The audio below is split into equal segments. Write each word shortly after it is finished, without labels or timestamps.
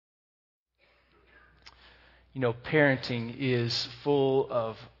You know, parenting is full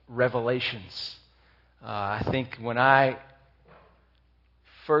of revelations. I think when I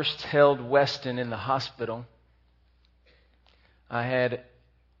first held Weston in the hospital, I had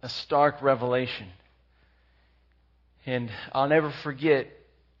a stark revelation. And I'll never forget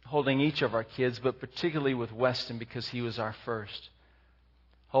holding each of our kids, but particularly with Weston because he was our first.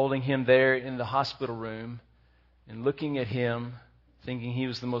 Holding him there in the hospital room and looking at him, thinking he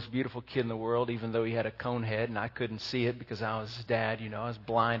was the most beautiful kid in the world, even though he had a cone head and I couldn't see it because I was his dad. You know, I was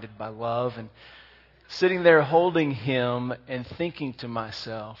blinded by love. And sitting there holding him and thinking to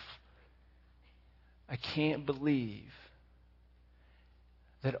myself, I can't believe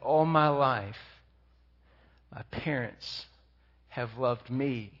that all my life my parents have loved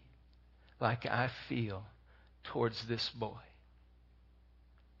me like I feel towards this boy.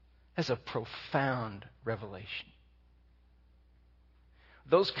 That's a profound revelation.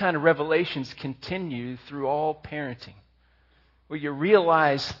 Those kind of revelations continue through all parenting, where you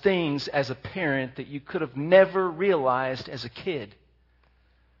realize things as a parent that you could have never realized as a kid.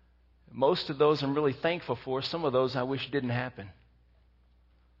 Most of those I'm really thankful for. Some of those I wish didn't happen.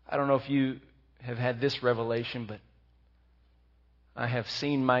 I don't know if you have had this revelation, but I have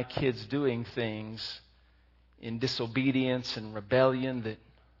seen my kids doing things in disobedience and rebellion that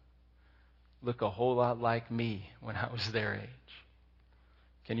look a whole lot like me when I was their age.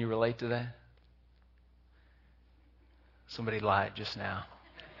 Can you relate to that? Somebody lied just now.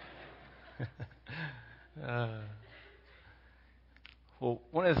 Well,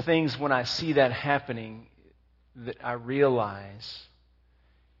 one of the things when I see that happening that I realize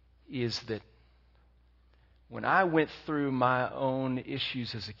is that when I went through my own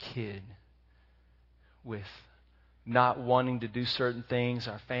issues as a kid with not wanting to do certain things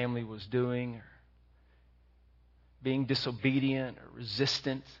our family was doing, or being disobedient or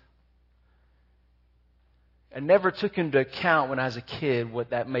resistant, I never took into account when I was a kid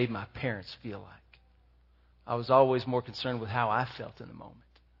what that made my parents feel like. I was always more concerned with how I felt in the moment.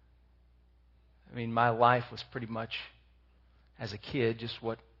 I mean, my life was pretty much, as a kid, just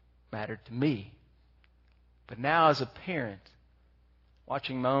what mattered to me. But now as a parent,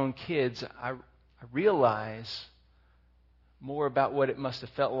 watching my own kids, I realize more about what it must have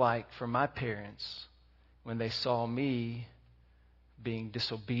felt like for my parents when they saw me being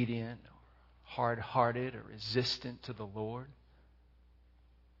disobedient, or hard-hearted, or resistant to the Lord.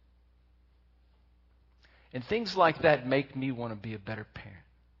 And things like that make me want to be a better parent.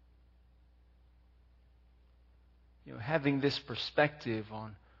 You know, having this perspective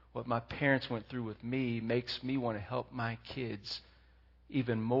on what my parents went through with me makes me want to help my kids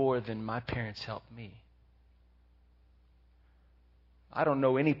even more than my parents helped me. I don't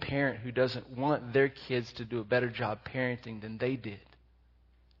know any parent who doesn't want their kids to do a better job parenting than they did.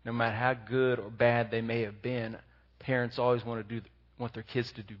 No matter how good or bad they may have been, parents always want their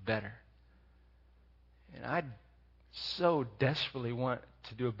kids to do better. And I so desperately want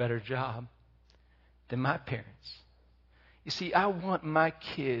to do a better job than my parents. You see, I want my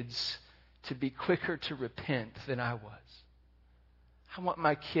kids to be quicker to repent than I was. I want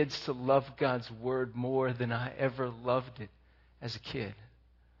my kids to love God's Word more than I ever loved it as a kid.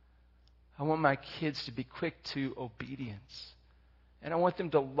 I want my kids to be quick to obedience. And I want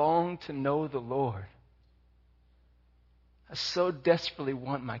them to long to know the Lord. I so desperately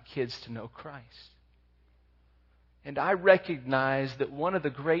want my kids to know Christ. And I recognize that one of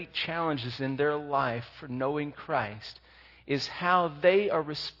the great challenges in their life for knowing Christ is how they are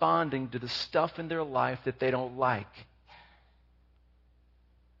responding to the stuff in their life that they don't like.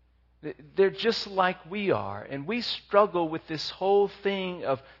 They're just like we are, and we struggle with this whole thing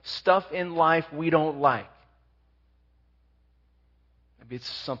of stuff in life we don't like. Maybe it's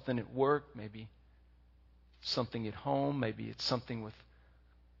something at work, maybe something at home, maybe it's something with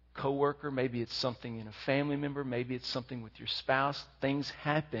a coworker, maybe it's something in a family member, maybe it's something with your spouse. Things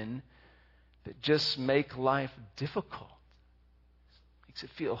happen that just make life difficult. Makes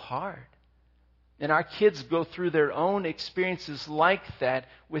it feel hard. And our kids go through their own experiences like that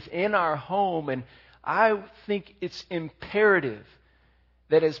within our home. And I think it's imperative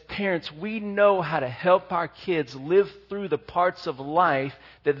that as parents, we know how to help our kids live through the parts of life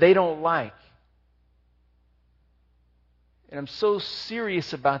that they don't like. And I'm so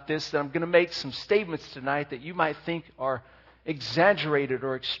serious about this that I'm going to make some statements tonight that you might think are exaggerated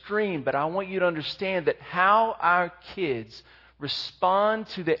or extreme. But I want you to understand that how our kids respond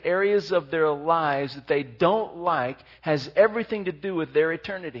to the areas of their lives that they don't like has everything to do with their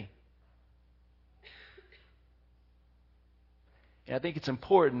eternity. And I think it's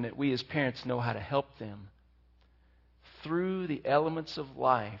important that we as parents know how to help them through the elements of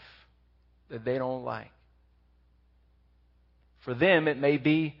life that they don't like. For them, it may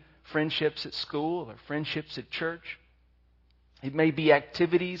be friendships at school or friendships at church. It may be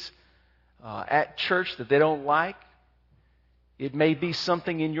activities at church that they don't like. It may be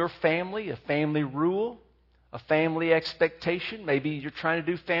something in your family, a family rule, a family expectation. Maybe you're trying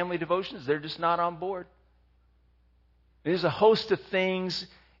to do family devotions. They're just not on board. There's a host of things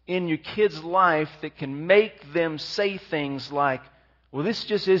in your kid's life that can make them say things like, well, this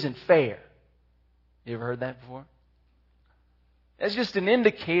just isn't fair. You ever heard that before? That's just an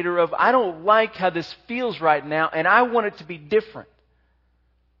indicator of, I don't like how this feels right now, and I want it to be different.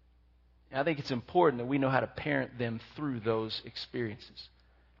 And I think it's important that we know how to parent them through those experiences.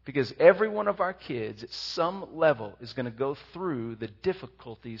 Because every one of our kids, at some level, is going to go through the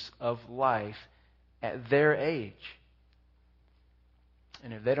difficulties of life at their age.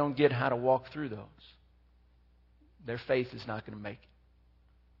 And if they don't get how to walk through those, their faith is not going to make it.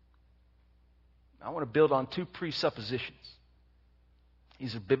 I want to build on two presuppositions.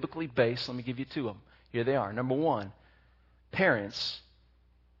 These are biblically based. Let me give you two of them. Here they are. Number one, parents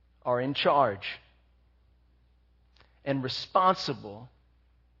are in charge and responsible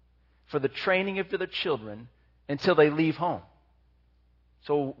for the training of their children until they leave home.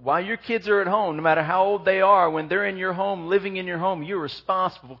 So while your kids are at home, no matter how old they are, when they're in your home, living in your home, you're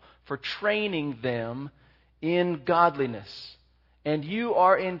responsible for training them in godliness. And you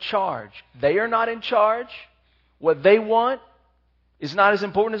are in charge. They are not in charge. What they want is not as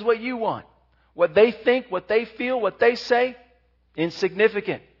important as what you want. What they think, what they feel, what they say,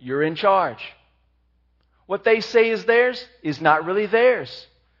 insignificant. You're in charge. What they say is theirs is not really theirs.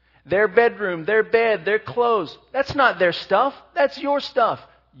 Their bedroom, their bed, their clothes, that's not their stuff. That's your stuff.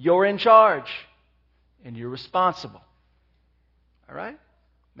 You're in charge. And you're responsible. All right?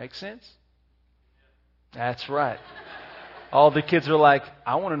 Make sense? That's right. All the kids are like,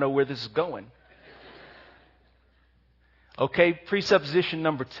 I want to know where this is going. Okay, presupposition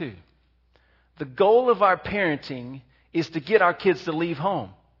number two. The goal of our parenting is to get our kids to leave home.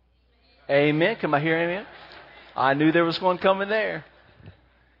 Amen? Can I hear amen? I knew there was one coming there.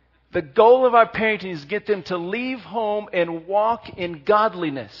 The goal of our parenting is to get them to leave home and walk in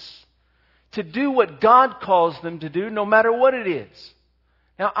godliness. To do what God calls them to do, no matter what it is.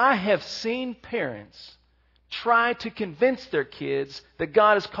 Now, I have seen parents try to convince their kids that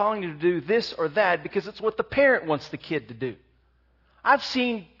God is calling you to do this or that because it's what the parent wants the kid to do. I've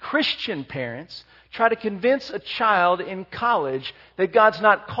seen Christian parents try to convince a child in college that God's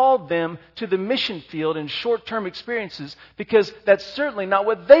not called them to the mission field in short-term experiences because that's certainly not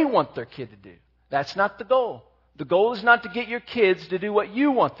what they want their kid to do. That's not the goal. The goal is not to get your kids to do what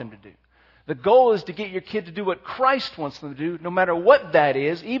you want them to do. The goal is to get your kid to do what Christ wants them to do, no matter what that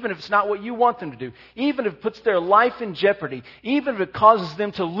is, even if it's not what you want them to do, even if it puts their life in jeopardy, even if it causes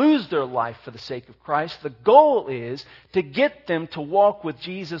them to lose their life for the sake of Christ. The goal is to get them to walk with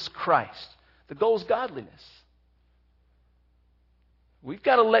Jesus Christ. The goal is godliness. We've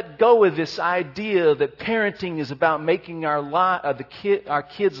got to let go of this idea that parenting is about making our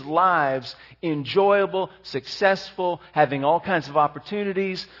kids' lives enjoyable, successful, having all kinds of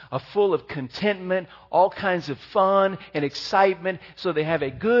opportunities, full of contentment, all kinds of fun and excitement, so they have a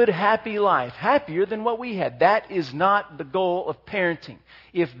good, happy life, happier than what we had. That is not the goal of parenting.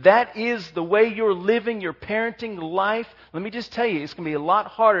 If that is the way you're living your parenting life, let me just tell you, it's going to be a lot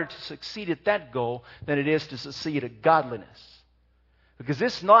harder to succeed at that goal than it is to succeed at godliness. Because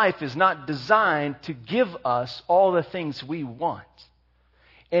this life is not designed to give us all the things we want.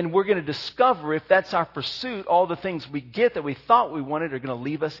 And we're going to discover, if that's our pursuit, all the things we get that we thought we wanted are going to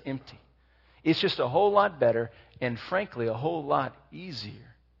leave us empty. It's just a whole lot better and, frankly, a whole lot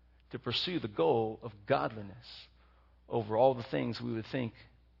easier to pursue the goal of godliness over all the things we would think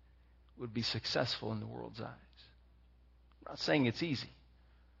would be successful in the world's eyes. I'm not saying it's easy.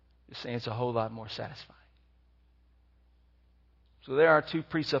 I'm just saying it's a whole lot more satisfying. So there are two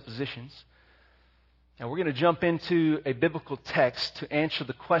presuppositions. And we're going to jump into a biblical text to answer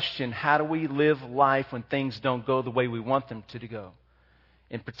the question, how do we live life when things don't go the way we want them to go?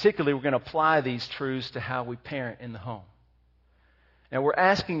 And particularly, we're going to apply these truths to how we parent in the home. Now, we're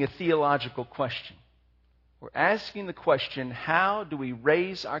asking a theological question. We're asking the question, how do we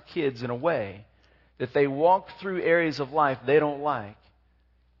raise our kids in a way that they walk through areas of life they don't like,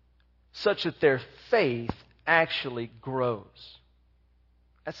 such that their faith actually grows?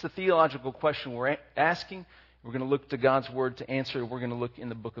 That's the theological question we're asking. We're going to look to God's Word to answer it. We're going to look in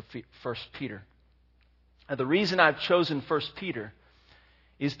the book of 1 Peter. Now, the reason I've chosen 1 Peter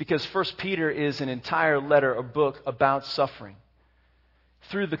is because 1 Peter is an entire letter, a book about suffering.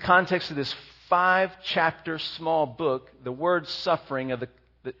 Through the context of this 5-chapter small book, the word suffering,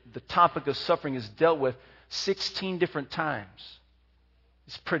 the topic of suffering is dealt with 16 different times.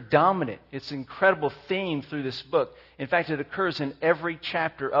 It's predominant. It's an incredible theme through this book. In fact, it occurs in every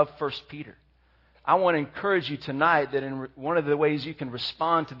chapter of 1 Peter. I want to encourage you tonight that one of the ways you can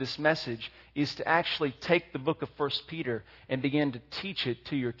respond to this message is to actually take the book of 1 Peter and begin to teach it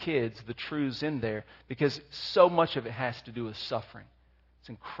to your kids, the truths in there, because so much of it has to do with suffering. It's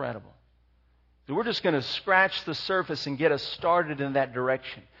incredible. So we're just going to scratch the surface and get us started in that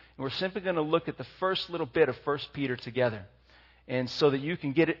direction. And we're simply going to look at the first little bit of 1 Peter together. And so that you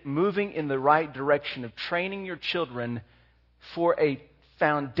can get it moving in the right direction of training your children for a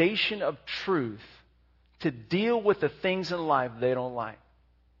foundation of truth to deal with the things in life they don't like.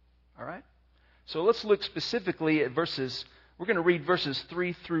 All right? So let's look specifically at we're going to read verses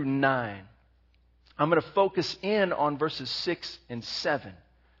 3 through 9. I'm going to focus in on verses 6 and 7.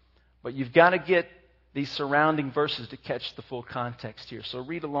 But you've got to get these surrounding verses to catch the full context here. So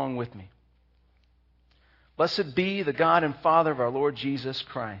read along with me. Blessed be the God and Father of our Lord Jesus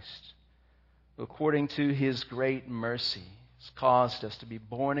Christ, who according to His great mercy has caused us to be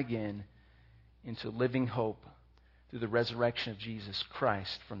born again into living hope through the resurrection of Jesus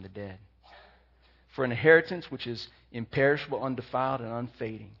Christ from the dead. For an inheritance which is imperishable, undefiled, and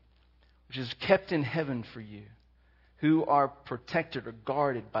unfading, which is kept in heaven for you, who are protected or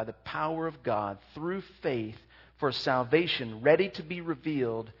guarded by the power of God through faith for salvation ready to be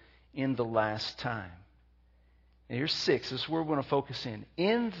revealed in the last time. And here's 6. This is where we're going to focus in.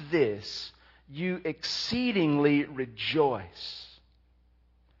 In this you exceedingly rejoice,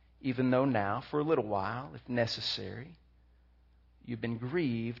 even though now, for a little while, if necessary, you've been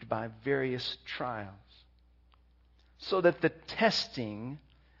grieved by various trials, so that the testing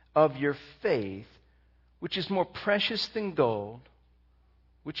of your faith, which is more precious than gold,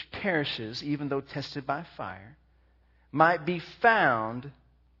 which perishes even though tested by fire, might be found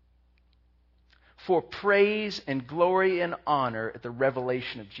for praise and glory and honor at the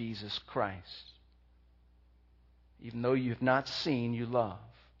revelation of Jesus Christ. Even though you have not seen, you love.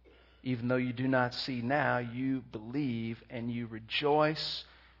 Even though you do not see now, you believe and you rejoice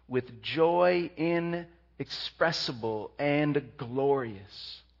with joy inexpressible and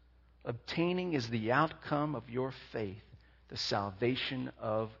glorious, obtaining as the outcome of your faith the salvation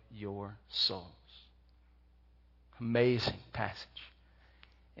of your souls. Amazing passage.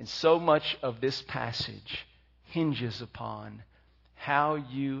 And so much of this passage hinges upon how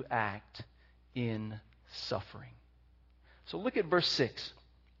you act in suffering. So look at verse 6.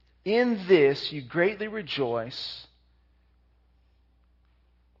 In this you greatly rejoice,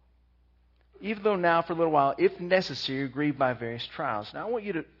 even though now for a little while, if necessary, you're grieved by various trials. Now I want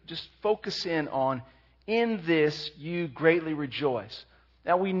you to just focus in this you greatly rejoice.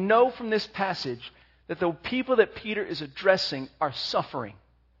 Now we know from this passage that the people that Peter is addressing are suffering.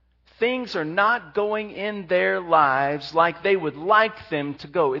 Things are not going in their lives like they would like them to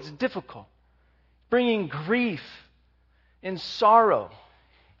go. It's difficult. Bringing grief and sorrow.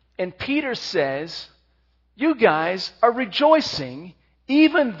 And Peter says, you guys are rejoicing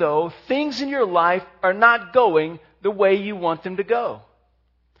even though things in your life are not going the way you want them to go.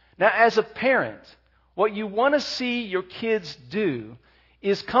 Now, as a parent, what you want to see your kids do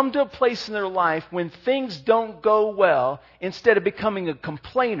is come to a place in their life when things don't go well, instead of becoming a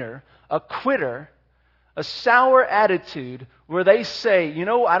complainer, a quitter, a sour attitude where they say, you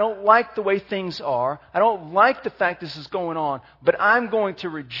know, I don't like the way things are. I don't like the fact this is going on, but I'm going to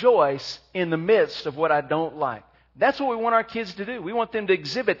rejoice in the midst of what I don't like. That's what we want our kids to do. We want them to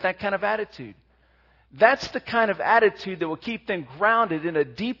exhibit that kind of attitude. That's the kind of attitude that will keep them grounded in a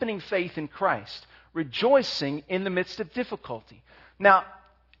deepening faith in Christ, rejoicing in the midst of difficulty. Now,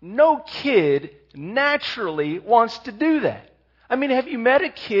 no kid naturally wants to do that. I mean, have you met a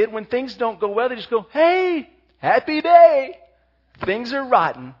kid when things don't go well, they just go, hey, happy day. Things are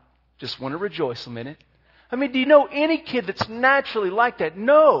rotten. Just want to rejoice a minute. I mean, do you know any kid that's naturally like that?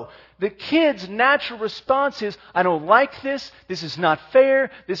 No. The kid's natural response is, I don't like this. This is not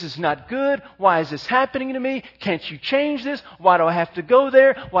fair. This is not good. Why is this happening to me? Can't you change this? Why do I have to go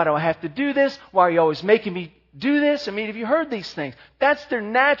there? Why do I have to do this? Why are you always making me do this? I mean, have you heard these things? That's their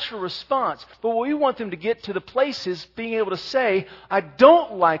natural response. But what we want them to get to the place is being able to say, I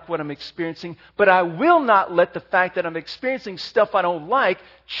don't like what I'm experiencing, but I will not let the fact that I'm experiencing stuff I don't like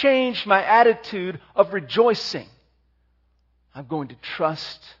change my attitude of rejoicing. I'm going to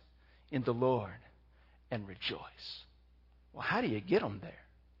trust in the Lord and rejoice. Well, how do you get them there?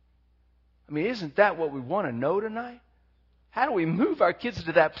 I mean, isn't that what we want to know tonight? How do we move our kids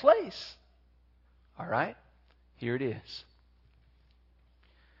to that place? All right. Here it is.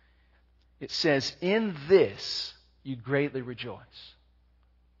 It says, in this you greatly rejoice.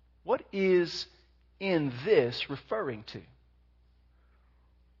 What is in this referring to?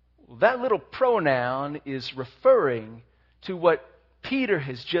 Well, that little pronoun is referring to what Peter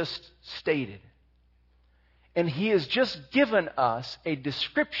has just stated. And he has just given us a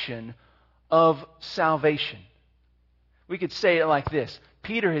description of salvation. We could say it like this.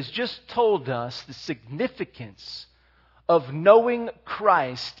 Peter has just told us the significance of knowing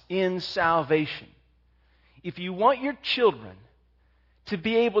Christ in salvation. If you want your children to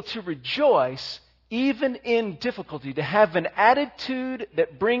be able to rejoice even in difficulty, to have an attitude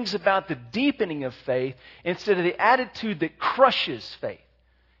that brings about the deepening of faith instead of the attitude that crushes faith.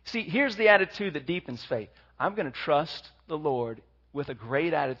 See, here's the attitude that deepens faith. I'm going to trust the Lord with a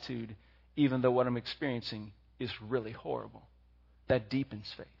great attitude, even though what I'm experiencing is really horrible. That deepens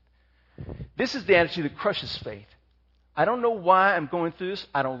faith. This is the attitude that crushes faith. I don't know why I'm going through this.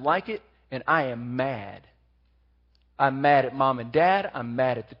 I don't like it, and I am mad. I'm mad at mom and dad. I'm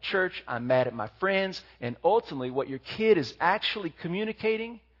mad at the church. I'm mad at my friends. And ultimately, what your kid is actually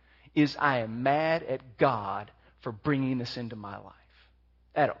communicating is, I am mad at God for bringing this into my life.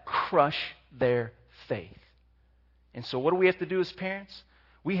 That'll crush their faith. And so what do we have to do as parents?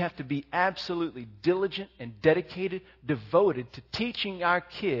 We have to be absolutely diligent and dedicated, devoted to teaching our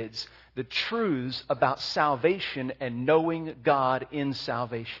kids the truths about salvation and knowing God in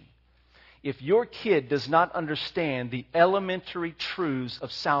salvation. If your kid does not understand the elementary truths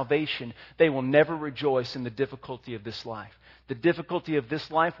of salvation, they will never rejoice in the difficulty of this life. The difficulty of this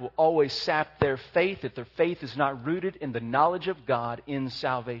life will always sap their faith if their faith is not rooted in the knowledge of God in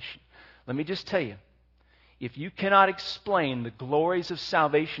salvation. Let me just tell you, if you cannot explain the glories of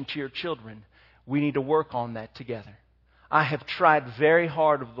salvation to your children, we need to work on that together. I have tried very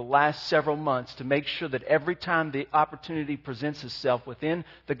hard over the last several months to make sure that every time the opportunity presents itself within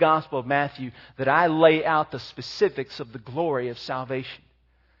the Gospel of Matthew, that I lay out the specifics of the glory of salvation.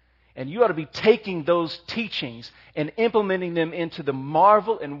 And you ought to be taking those teachings and implementing them into the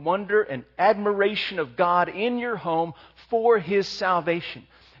marvel and wonder and admiration of God in your home for His salvation.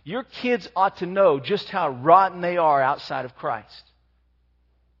 Your kids ought to know just how rotten they are outside of Christ.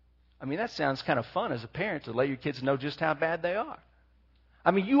 I mean, that sounds kind of fun as a parent to let your kids know just how bad they are.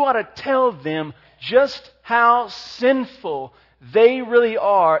 I mean, you ought to tell them just how sinful they really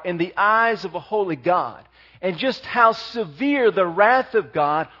are in the eyes of a holy God, and just how severe the wrath of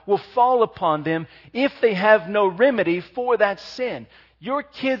God will fall upon them if they have no remedy for that sin. Your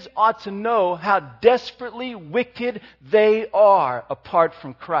kids ought to know how desperately wicked they are apart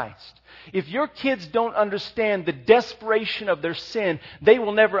from Christ. If your kids don't understand the desperation of their sin, they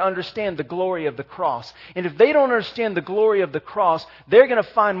will never understand the glory of the cross. And if they don't understand the glory of the cross, they're going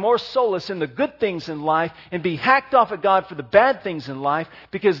to find more solace in the good things in life and be hacked off at God for the bad things in life,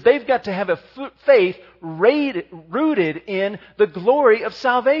 because they've got to have a faith rooted in the glory of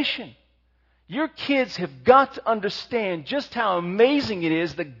salvation. Your kids have got to understand just how amazing it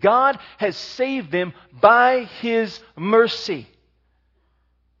is that God has saved them by His mercy.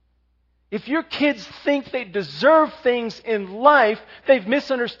 If your kids think they deserve things in life, they've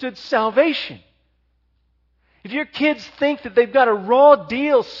misunderstood salvation. If your kids think that they've got a raw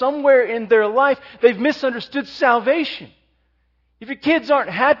deal somewhere in their life, they've misunderstood salvation. If your kids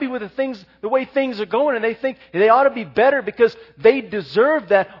aren't happy with the way things are going, and they think they ought to be better because they deserve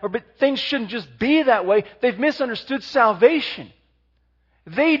that, but things shouldn't just be that way, they've misunderstood salvation.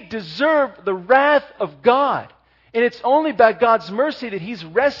 They deserve the wrath of God. And it's only by God's mercy that He's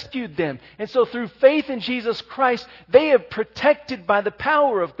rescued them. And so through faith in Jesus Christ, they are protected by the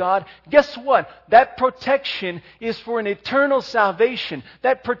power of God. Guess what? That protection is for an eternal salvation.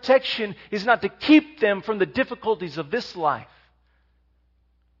 That protection is not to keep them from the difficulties of this life.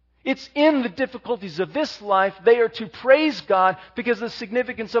 It's in the difficulties of this life they are to praise God because of the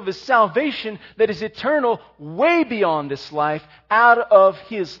significance of His salvation that is eternal, way beyond this life, out of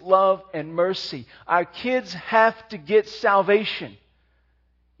His love and mercy. Our kids have to get salvation.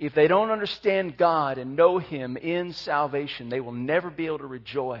 If they don't understand God and know Him in salvation, they will never be able to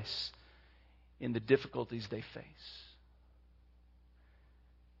rejoice in the difficulties they face.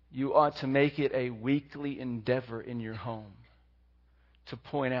 You ought to make it a weekly endeavor in your home to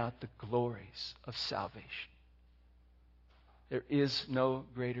point out the glories of salvation. There is no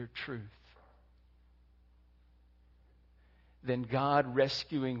greater truth than God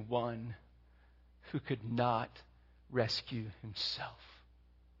rescuing one who could not rescue himself.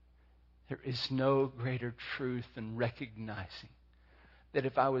 There is no greater truth than recognizing that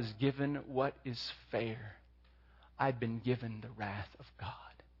if I was given what is fair, I'd been given the wrath of God.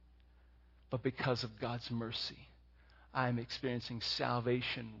 But because of God's mercy, I am experiencing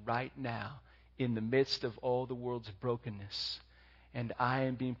salvation right now in the midst of all the world's brokenness. And I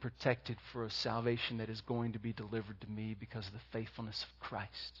am being protected for a salvation that is going to be delivered to me because of the faithfulness of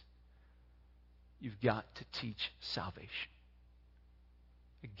Christ. you've got to teach salvation.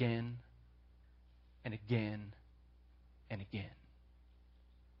 Again and again and again.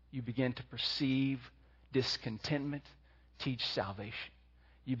 You begin to perceive discontentment, teach salvation.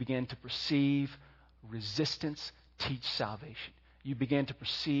 You begin to perceive resistance, teach salvation. You begin to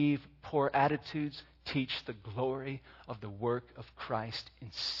perceive poor attitudes, teach the glory of the work of Christ in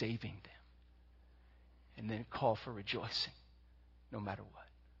saving them. And then call for rejoicing, no matter what.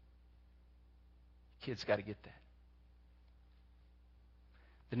 Kids got to get that.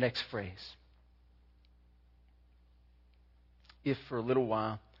 The next phrase. If for a little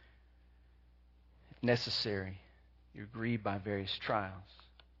while, if necessary, you're grieved by various trials.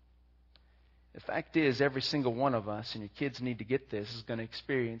 The fact is, every single one of us, and your kids need to get this, is going to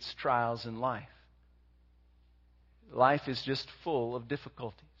experience trials in life. Life is just full of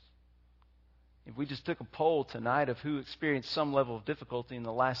difficulties. If we just took a poll tonight of who experienced some level of difficulty in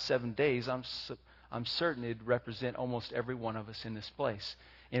the last 7 days, I'm certain it'd represent almost every one of us in this place.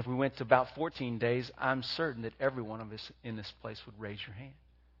 And if we went to about 14 days, I'm certain that every one of us in this place would raise your hand.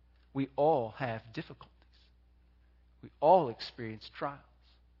 We all have difficulties. We all experience trials.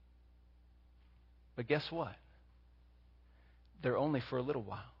 But guess what? They're only for a little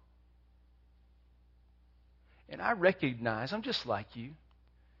while. And I recognize, I'm just like you.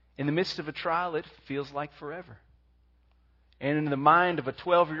 In the midst of a trial, it feels like forever. And in the mind of a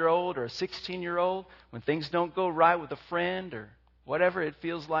 12-year-old or a 16-year-old, when things don't go right with a friend or whatever, it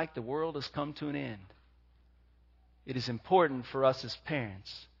feels like the world has come to an end. It is important for us as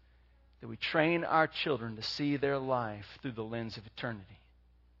parents that we train our children to see their life through the lens of eternity.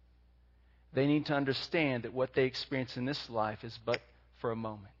 They need to understand that what they experience in this life is but for a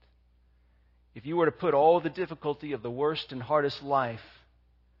moment. If you were to put all the difficulty of the worst and hardest life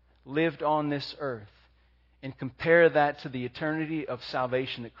lived on this earth and compare that to the eternity of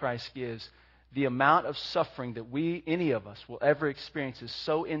salvation that Christ gives, the amount of suffering that any of us, will ever experience is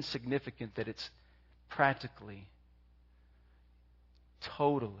so insignificant that it's practically,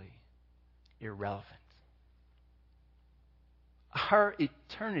 totally irrelevant. Our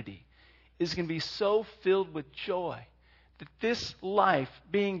eternity is going to be so filled with joy that this life,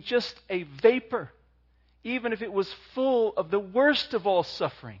 being just a vapor, even if it was full of the worst of all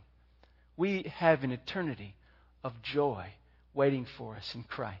suffering, we have an eternity of joy waiting for us in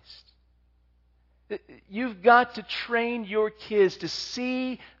Christ. You've got to train your kids to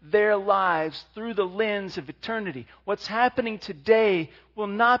see their lives through the lens of eternity. What's happening today will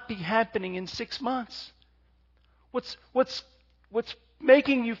not be happening in 6 months. What's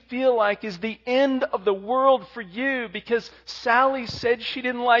making you feel like is the end of the world for you because Sally said she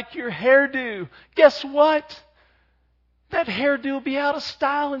didn't like your hairdo. Guess what? That hairdo will be out of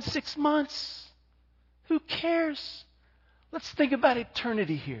style in 6 months. Who cares? Let's think about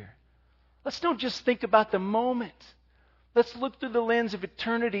eternity here. Let's don't just think about the moment. Let's look through the lens of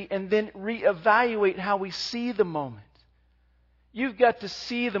eternity and then reevaluate how we see the moment. You've got to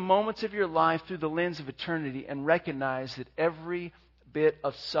see the moments of your life through the lens of eternity and recognize that every bit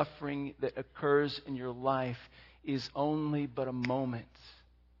of suffering that occurs in your life is only but a moment.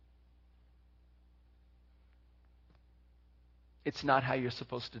 It's not how you're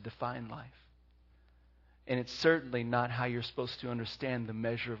supposed to define life. And it's certainly not how you're supposed to understand the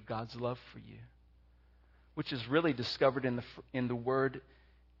measure of God's love for you, which is really discovered in the word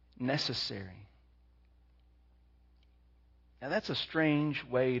necessary. Now that's a strange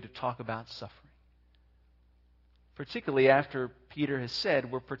way to talk about suffering. Particularly after Peter has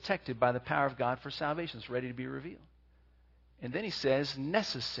said we're protected by the power of God for salvation. It's ready to be revealed. And then he says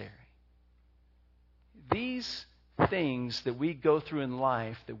necessary. These things that we go through in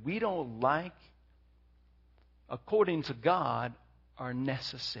life that we don't like, according to God, are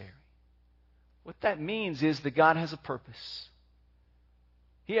necessary. What that means is that God has a purpose.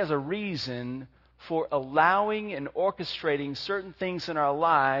 He has a reason for allowing and orchestrating certain things in our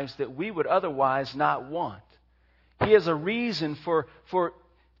lives that we would otherwise not want. He has a reason for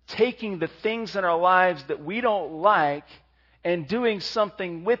taking the things in our lives that we don't like and doing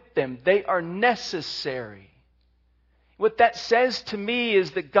something with them. They are necessary. What that says to me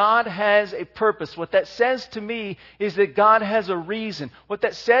is that God has a purpose. What that says to me is that God has a reason. What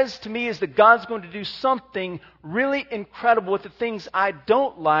that says to me is that God's going to do something really incredible with the things I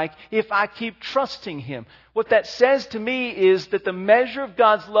don't like if I keep trusting Him. What that says to me is that the measure of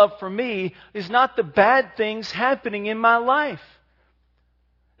God's love for me is not the bad things happening in my life.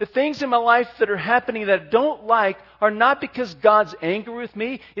 The things in my life that are happening that I don't like are not because God's angry with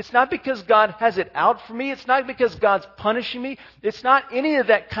me. It's not because God has it out for me. It's not because God's punishing me. It's not any of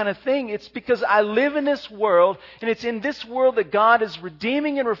that kind of thing. It's because I live in this world, and it's in this world that God is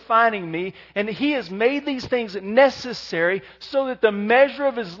redeeming and refining me, and He has made these things necessary so that the measure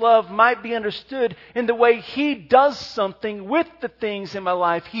of His love might be understood in the way He does something with the things in my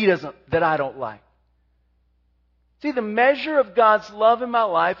life that I don't like. See, the measure of God's love in my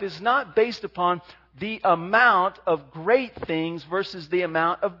life is not based upon the amount of great things versus the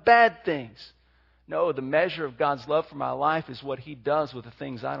amount of bad things. No, the measure of God's love for my life is what He does with the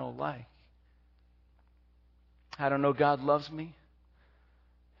things I don't like. I don't know God loves me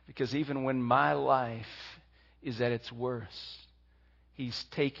because even when my life is at its worst, He's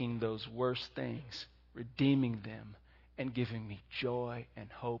taking those worst things, redeeming them, and giving me joy and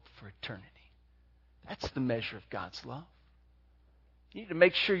hope for eternity. That's the measure of God's love. You need to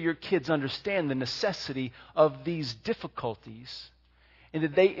make sure your kids understand the necessity of these difficulties and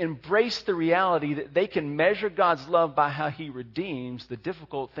that they embrace the reality that they can measure God's love by how He redeems the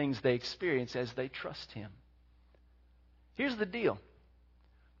difficult things they experience as they trust Him. Here's the deal.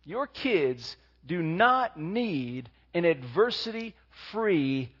 Your kids do not need an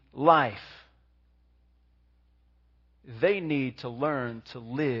adversity-free life. They need to learn to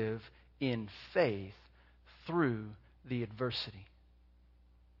live in faith through the adversity.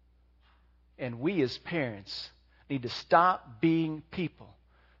 And we as parents need to stop being people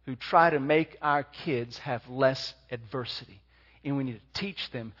who try to make our kids have less adversity. And we need to teach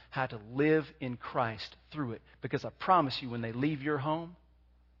them how to live in Christ through it. Because I promise you, when they leave your home,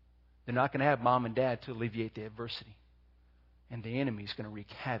 they're not going to have mom and dad to alleviate the adversity. And the enemy is going to wreak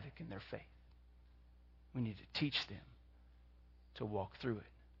havoc in their faith. We need to teach them to walk through it.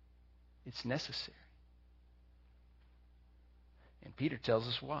 It's necessary. And Peter tells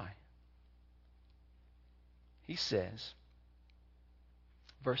us why. He says,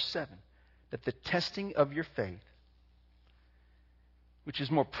 verse 7, that the testing of your faith, which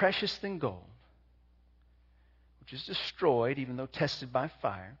is more precious than gold, which is destroyed even though tested by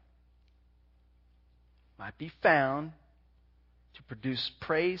fire, might be found to produce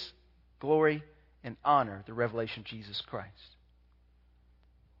praise, glory, and honor, the revelation of Jesus Christ.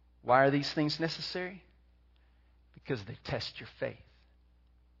 Why are these things necessary? Because they test your faith.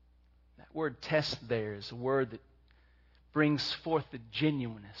 That word test there is a word that brings forth the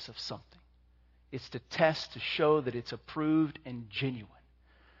genuineness of something. It's to test, to show that it's approved and genuine.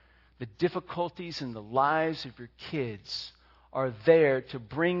 The difficulties in the lives of your kids are there to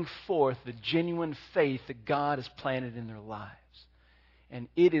bring forth the genuine faith that God has planted in their lives. And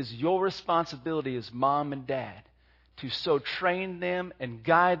it is your responsibility as mom and dad to so train them and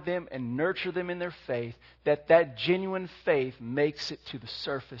guide them and nurture them in their faith that that genuine faith makes it to the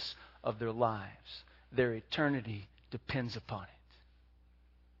surface of their lives. Their eternity depends upon it.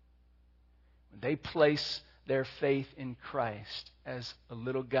 When they place their faith in Christ as a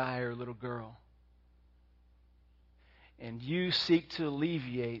little guy or a little girl, and you seek to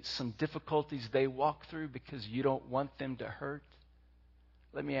alleviate some difficulties they walk through because you don't want them to hurt,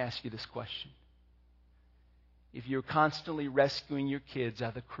 let me ask you this question. If you're constantly rescuing your kids out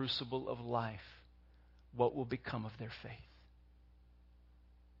of the crucible of life, what will become of their faith?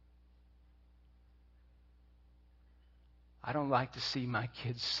 I don't like to see my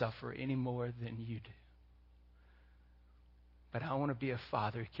kids suffer any more than you do. But I want to be a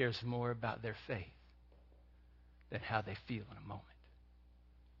father who cares more about their faith than how they feel in a moment.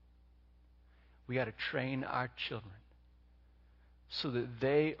 We got to train our children so that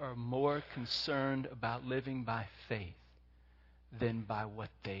they are more concerned about living by faith than by what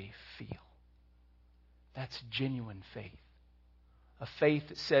they feel. That's genuine faith. A faith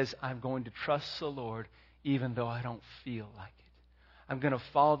that says, I'm going to trust the Lord even though I don't feel like it. I'm going to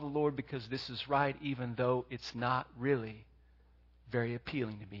follow the Lord because this is right even though it's not really very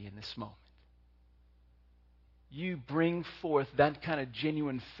appealing to me in this moment. You bring forth that kind of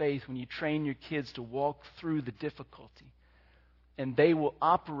genuine faith when you train your kids to walk through the difficulty. And they will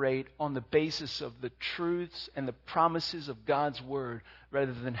operate on the basis of the truths and the promises of God's Word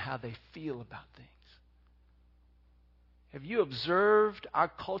rather than how they feel about things. Have you observed our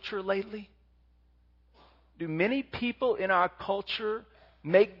culture lately? Do many people in our culture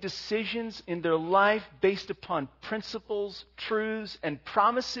make decisions in their life based upon principles, truths, and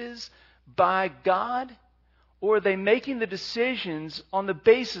promises by God? Or are they making the decisions on the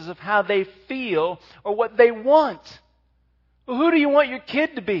basis of how they feel or what they want? Well, who do you want your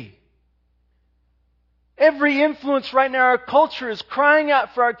kid to be? Every influence right now in our culture is crying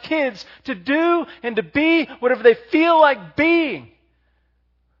out for our kids to do and to be whatever they feel like being.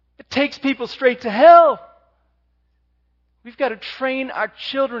 takes people straight to hell. We've got to train our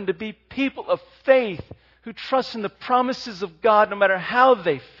children to be people of faith who trust in the promises of God no matter how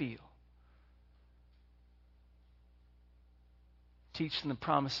they feel. Teach them the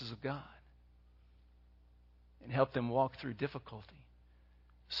promises of God and help them walk through difficulty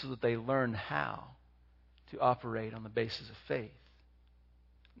so that they learn how to operate on the basis of faith,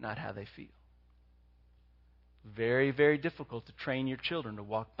 not how they feel. Very, very difficult to train your children to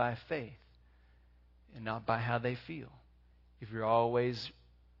walk by faith and not by how they feel if you're always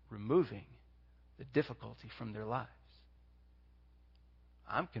removing the difficulty from their lives.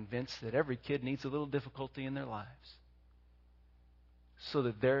 I'm convinced that every kid needs a little difficulty in their lives so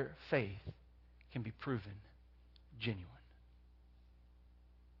that their faith can be proven genuine.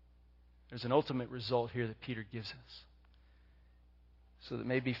 There's an ultimate result here that Peter gives us. So that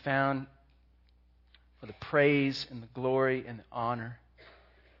may be found for the praise and the glory and the honor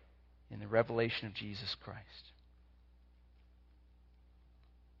in the revelation of Jesus Christ.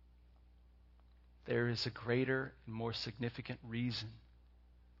 There is a greater and more significant reason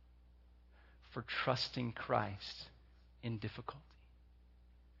for trusting Christ in difficulty.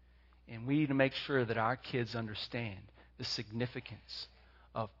 And we need to make sure that our kids understand the significance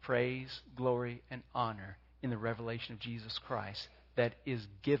of praise, glory, and honor in the revelation of Jesus Christ that is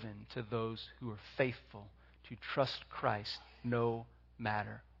given to those who are faithful to trust Christ no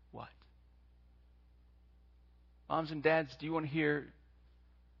matter what. Moms and dads, do you want to hear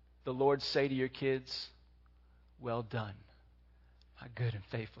the Lord say to your kids, "Well done, my good and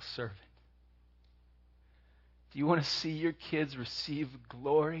faithful servant"? Do you want to see your kids receive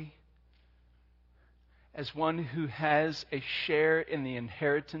glory as one who has a share in the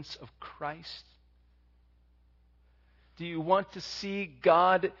inheritance of Christ? Do you want to see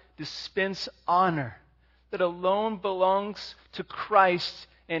God dispense honor that alone belongs to Christ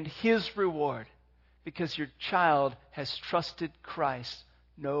and His reward because your child has trusted Christ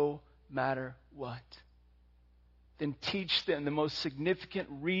no matter what? Then teach them the most significant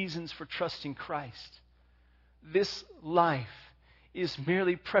reasons for trusting Christ. This life is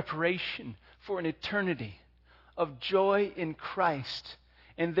merely preparation for an eternity of joy in Christ.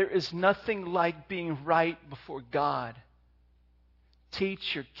 And there is nothing like being right before God.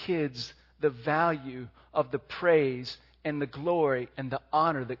 Teach your kids the value of the praise and the glory and the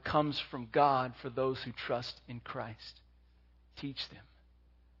honor that comes from God for those who trust in Christ. Teach them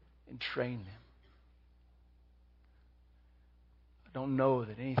and train them. I don't know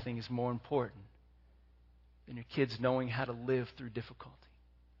that anything is more important than your kids knowing how to live through difficulty.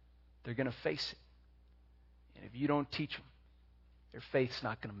 They're going to face it. And if you don't teach them, their faith's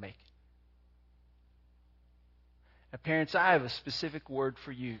not going to make it. Now, parents, I have a specific word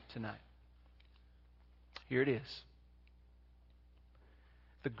for you tonight. Here it is.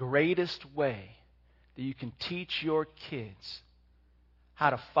 The greatest way that you can teach your kids how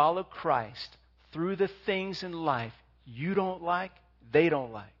to follow Christ through the things in life you don't like, they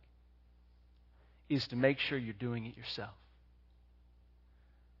don't like, is to make sure you're doing it yourself.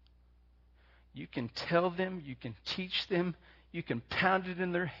 You can tell them, you can teach them, you can pound it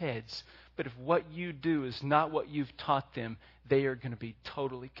in their heads, but if what you do is not what you've taught them, they are going to be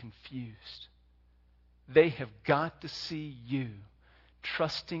totally confused. They have got to see you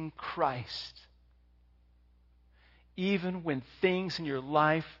trusting Christ, even when things in your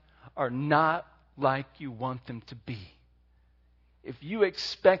life are not like you want them to be. If you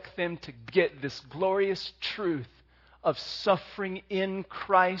expect them to get this glorious truth of suffering in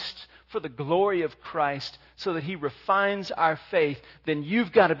Christ for the glory of Christ so that He refines our faith, then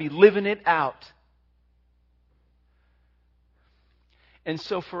you've got to be living it out. And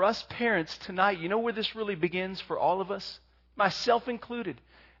so for us parents tonight, you know where this really begins for all of us? Myself included.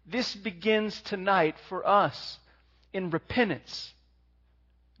 This begins tonight for us in repentance,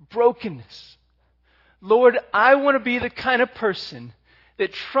 brokenness. Lord, I want to be the kind of person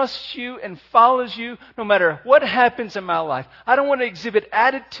that trusts you and follows you no matter what happens in my life. I don't want to exhibit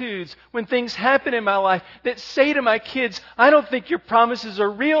attitudes when things happen in my life that say to my kids, I don't think your promises are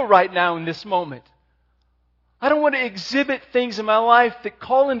real right now in this moment. I don't want to exhibit things in my life that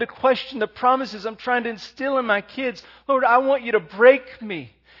call into question the promises I'm trying to instill in my kids. Lord, I want you to break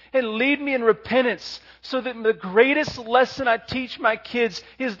me and lead me in repentance so that the greatest lesson I teach my kids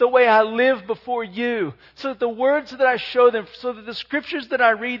is the way I live before you. So that the words that I show them, so that the scriptures that I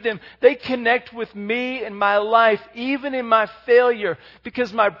read them, they connect with me and my life, even in my failure,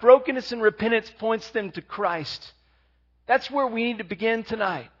 because my brokenness and repentance points them to Christ. That's where we need to begin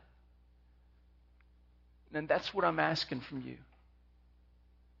tonight. And that's what I'm asking from you.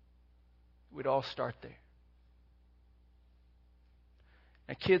 We'd all start there.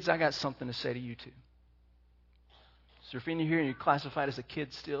 Now, kids, I got something to say to you too. So if you're in here and you're classified as a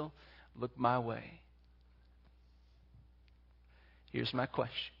kid still, look my way. Here's my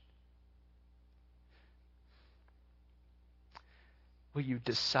question. Will you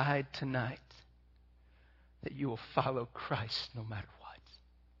decide tonight that you will follow Christ no matter what?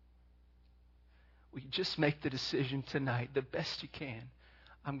 Will you just make the decision tonight, the best you can?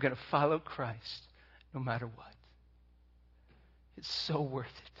 I'm going to follow Christ no matter what. It's so worth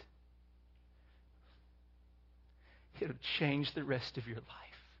it. It'll change the rest of your life.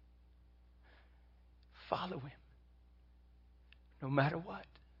 Follow Him no matter what.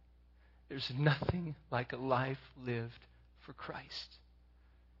 There's nothing like a life lived for Christ,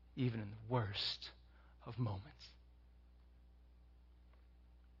 even in the worst of moments.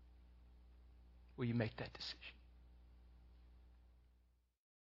 Will you make that decision?